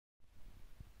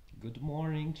Good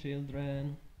morning,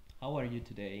 children. How are you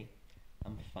today?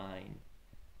 I'm fine.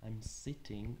 I'm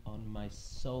sitting on my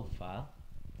sofa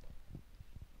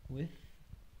with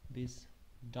this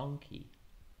donkey.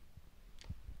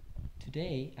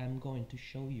 Today I'm going to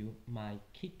show you my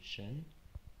kitchen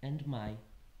and my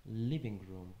living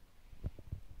room.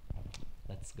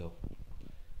 Let's go.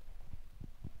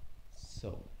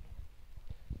 So,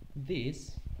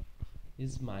 this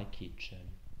is my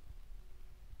kitchen.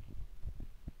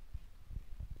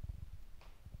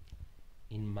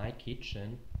 In my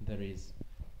kitchen there is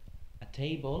a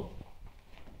table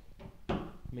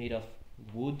made of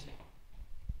wood,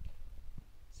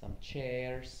 some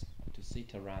chairs to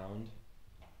sit around.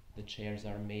 The chairs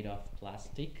are made of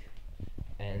plastic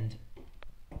and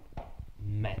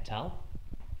metal.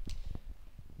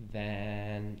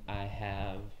 Then I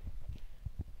have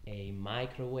a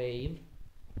microwave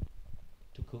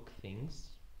to cook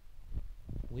things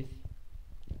with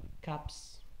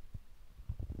cups.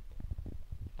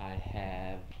 I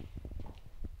have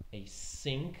a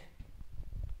sink.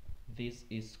 This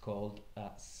is called a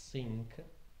sink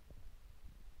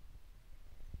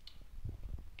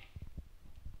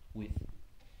with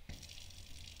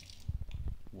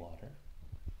water.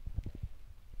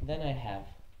 Then I have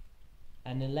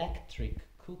an electric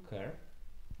cooker.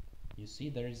 You see,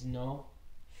 there is no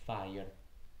fire.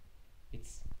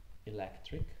 It's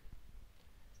electric.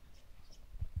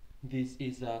 This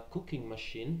is a cooking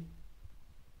machine.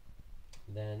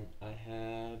 Then I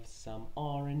have some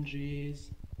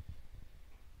oranges.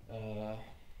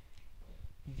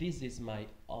 This is my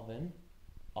oven.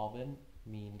 Oven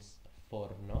means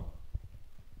forno.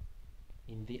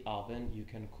 In the oven you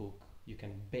can cook, you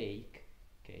can bake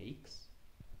cakes.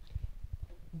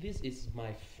 This is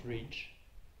my fridge.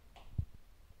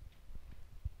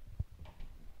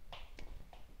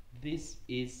 This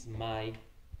is my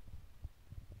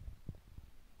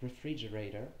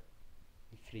refrigerator,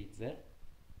 freezer.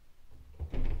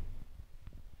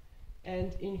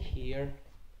 And in here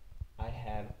I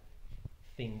have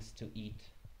things to eat.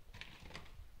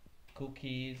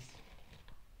 Cookies,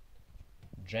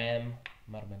 jam,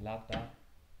 marmellata,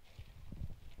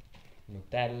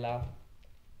 Nutella.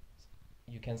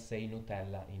 You can say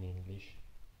Nutella in English.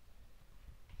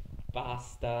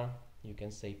 Pasta, you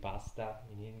can say pasta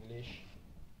in English.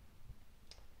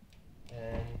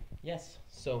 And yes,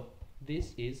 so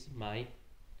this is my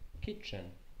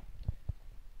kitchen.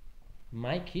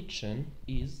 My kitchen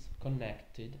is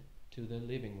connected to the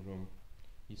living room.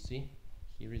 You see,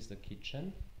 here is the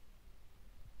kitchen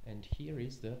and here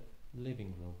is the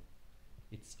living room.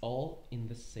 It's all in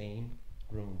the same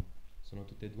room. Sono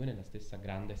tutte e due nella stessa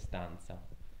grande stanza.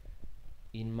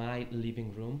 In my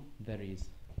living room there is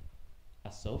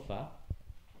a sofa.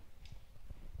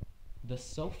 The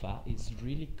sofa is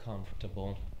really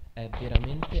comfortable. È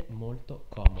veramente molto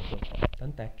comodo.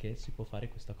 Tant'è che si può fare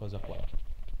questa cosa qua.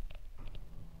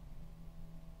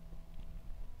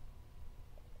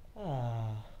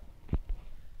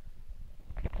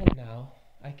 And now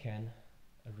I can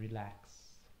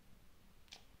relax.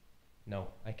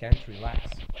 No, I can't relax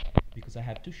because I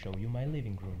have to show you my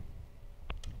living room.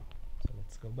 So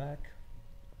let's go back.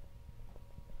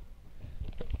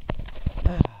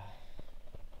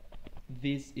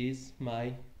 This is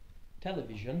my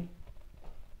television.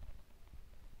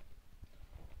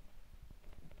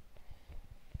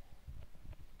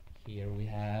 Here we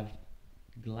have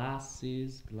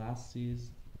glasses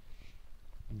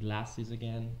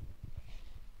again,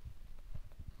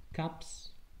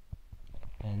 cups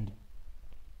and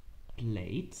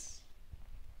plates,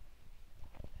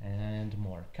 and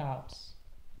more cups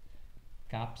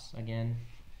again,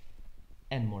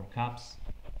 and more cups,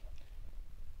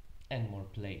 and more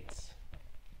plates.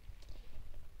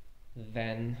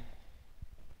 Then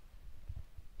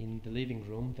in the living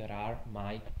room there are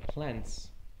my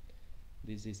plants.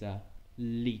 This is a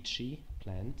lychee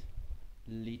plant.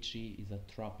 Lychee is a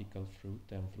tropical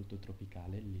fruit, è un frutto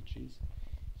tropicale, lychees.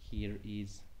 Here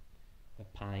is a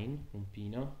pine, un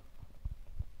pino.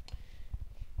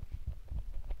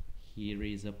 Here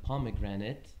is a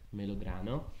pomegranate,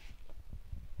 melograno.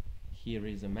 Here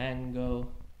is a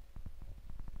mango,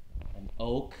 an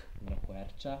oak, una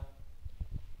quercia,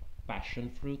 passion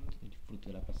fruit, il frutto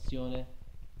della passione,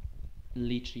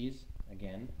 lychees,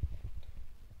 again,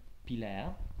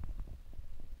 pilea,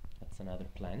 that's another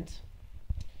plant.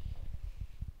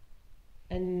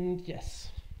 And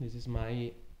yes, this is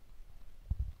my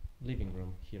living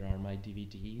room. Here are my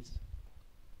DVDs.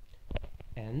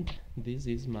 And this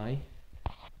is my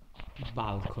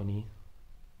balcony.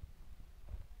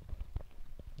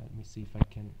 Let me see if I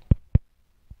can...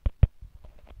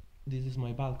 This is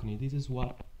my balcony. This is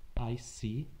what I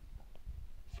see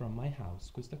from my house.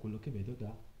 Questo è quello che vedo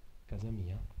da casa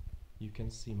mia. You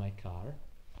can see my car.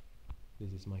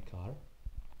 This is my car.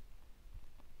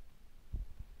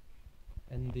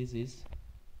 And this is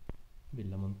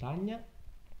Villa Montagna.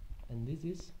 And this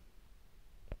is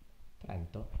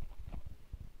Trento.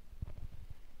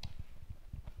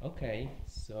 Ok,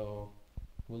 so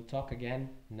we'll talk again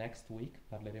next week.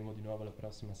 Parleremo di nuovo la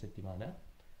prossima settimana.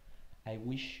 I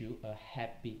wish you a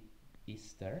happy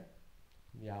Easter.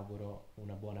 Vi auguro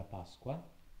una buona Pasqua,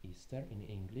 Easter in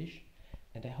English.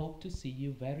 And I hope to see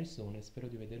you very soon e spero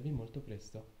di vedervi molto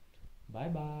presto. Bye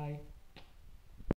bye!